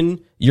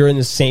Asian, you're in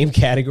the same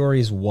category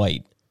as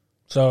white.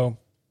 So,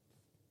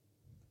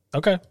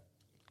 okay.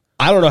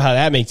 I don't know how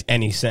that makes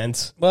any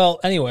sense. Well,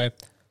 anyway,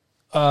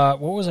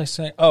 what was I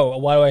saying? Oh,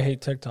 why do I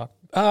hate TikTok?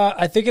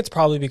 I think it's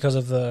probably because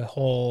of the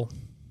whole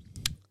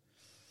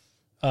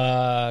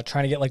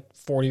trying to get like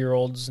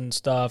 40-year-olds and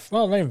stuff.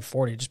 Well, not even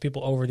 40, just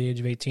people over the age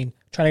of 18,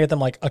 trying to get them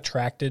like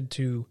attracted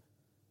to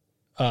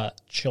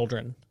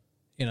children,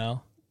 you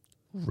know?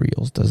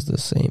 Reels does the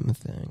same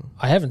thing.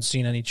 I haven't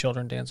seen any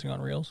children dancing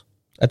on Reels.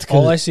 That's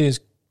All I see is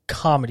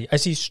comedy. I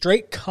see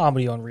straight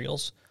comedy on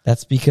Reels.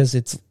 That's because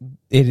it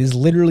is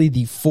literally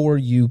the For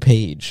You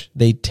page.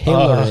 They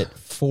tailor it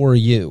for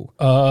you.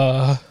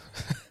 Yeah,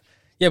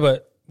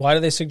 but why do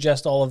they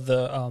suggest all of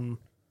the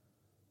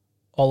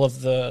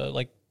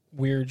like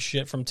weird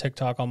shit from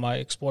TikTok on my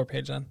Explore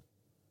page then?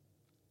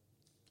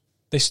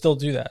 They still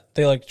do that.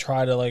 They like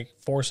try to like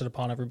force it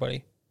upon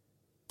everybody.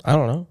 I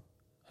don't know.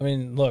 I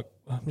mean, look,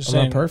 I'm just I'm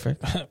saying not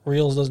perfect.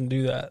 Reels doesn't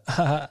do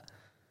that.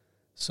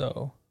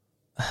 So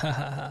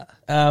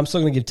I'm still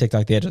going to give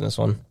TikTok the edge on this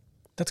one.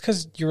 that's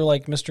because you're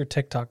like Mr.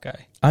 TikTok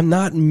guy. I'm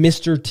not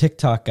Mr.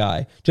 TikTok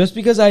guy. Just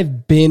because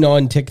I've been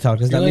on TikTok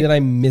does not mean that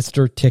I'm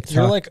Mr. TikTok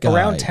You're like guy.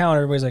 around town,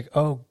 everybody's like,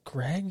 oh,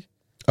 Greg?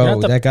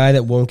 Oh, that guy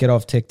that won't get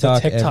off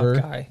TikTok, The TikTok ever.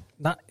 guy.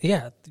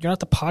 You're not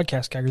the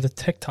podcast guy, you're the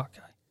TikTok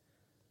guy.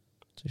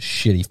 It's a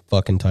shitty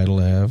fucking title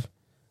to have.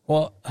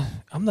 Well,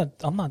 I'm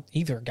not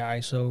either guy,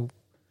 so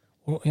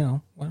well, you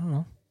know, I don't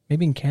know.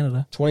 Maybe in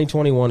Canada.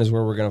 2021 is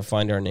where we're going to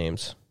find our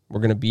names.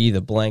 We're going to be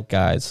the blank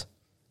guys.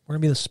 We're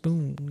gonna be the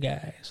spoon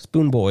guys.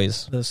 Spoon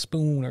boys. The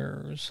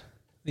spooners.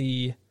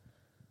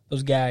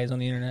 Those guys on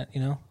the internet, you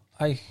know?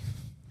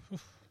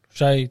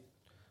 Should I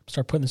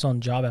start putting this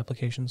on job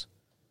applications?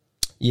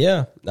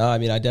 Yeah. No, I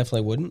mean, I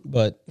definitely wouldn't,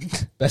 but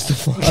best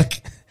of luck.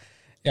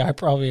 Yeah, I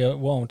probably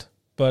won't.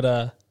 But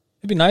it'd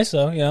be nice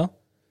though, you know?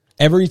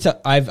 Every time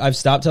I've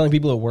stopped telling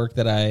people at work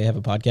that I have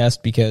a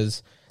podcast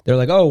because they're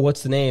like, "Oh,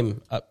 what's the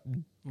name?"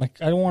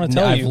 Like I don't want to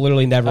tell you. I've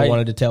literally never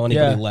wanted to tell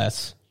anybody yeah.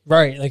 less.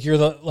 Right, like you're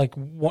the like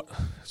what,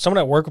 someone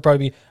at work would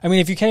probably be. I mean,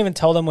 if you can't even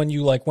tell them when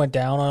you like went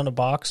down on a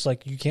box,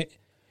 like you can't.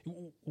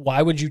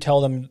 Why would you tell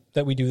them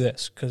that we do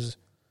this? Because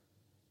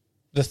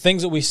the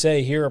things that we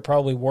say here are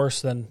probably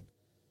worse than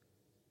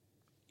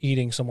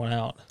eating someone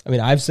out. I mean,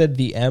 I've said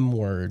the M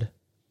word.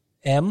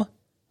 M?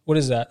 What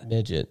is that?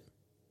 Midget.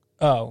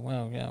 Oh,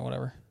 well, yeah,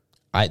 whatever.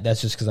 That's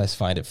just because I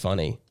find it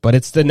funny, but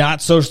it's the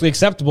not socially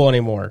acceptable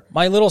anymore.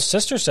 My little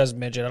sister says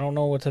midget. I don't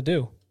know what to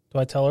do. Do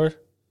I tell her?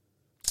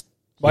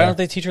 Why don't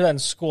they teach her that in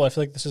school? I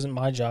feel like this isn't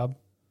my job.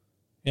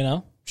 You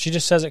know? She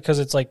just says it because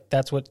it's like,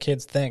 that's what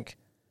kids think.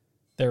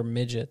 They're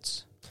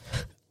midgets.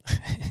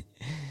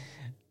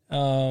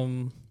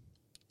 Or,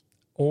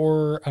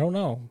 I don't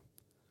know.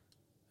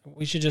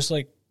 We should just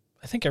like,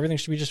 I think everything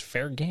should be just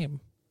fair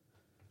game.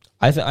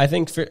 I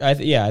think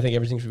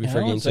everything should be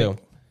fair game too. Like,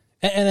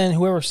 and then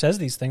whoever says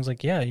these things,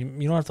 like, yeah,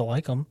 you don't have to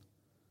like them.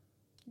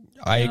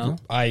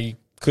 I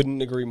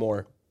couldn't agree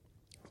more.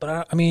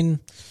 But I mean,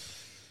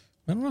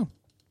 I don't know.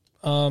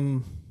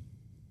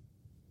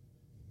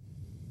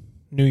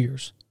 New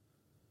Year's.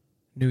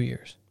 We'll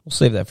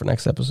save that for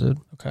next episode.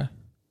 Okay.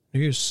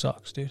 New Year's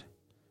sucks, dude.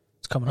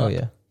 It's coming up. Oh,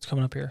 yeah. It's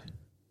coming up here.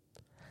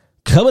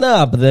 Coming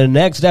up, the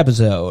next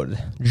episode,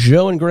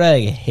 Joe and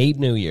Greg hate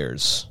New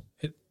Year's.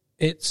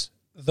 It's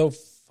the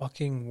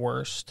fucking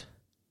worst.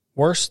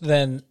 Worse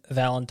than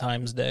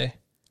Valentine's Day.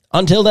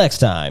 Until next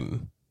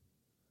time.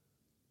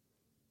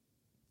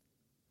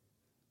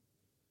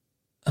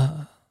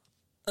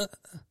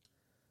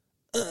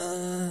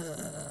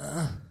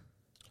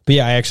 But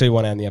yeah, I actually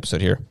want to end the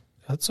episode here.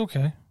 That's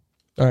okay.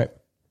 All right.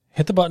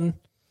 Hit the button.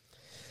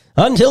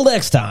 Until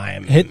next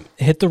time.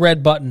 Hit the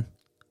red button.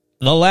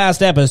 The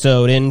last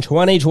episode in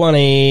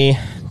 2020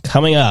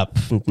 coming up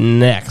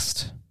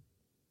next.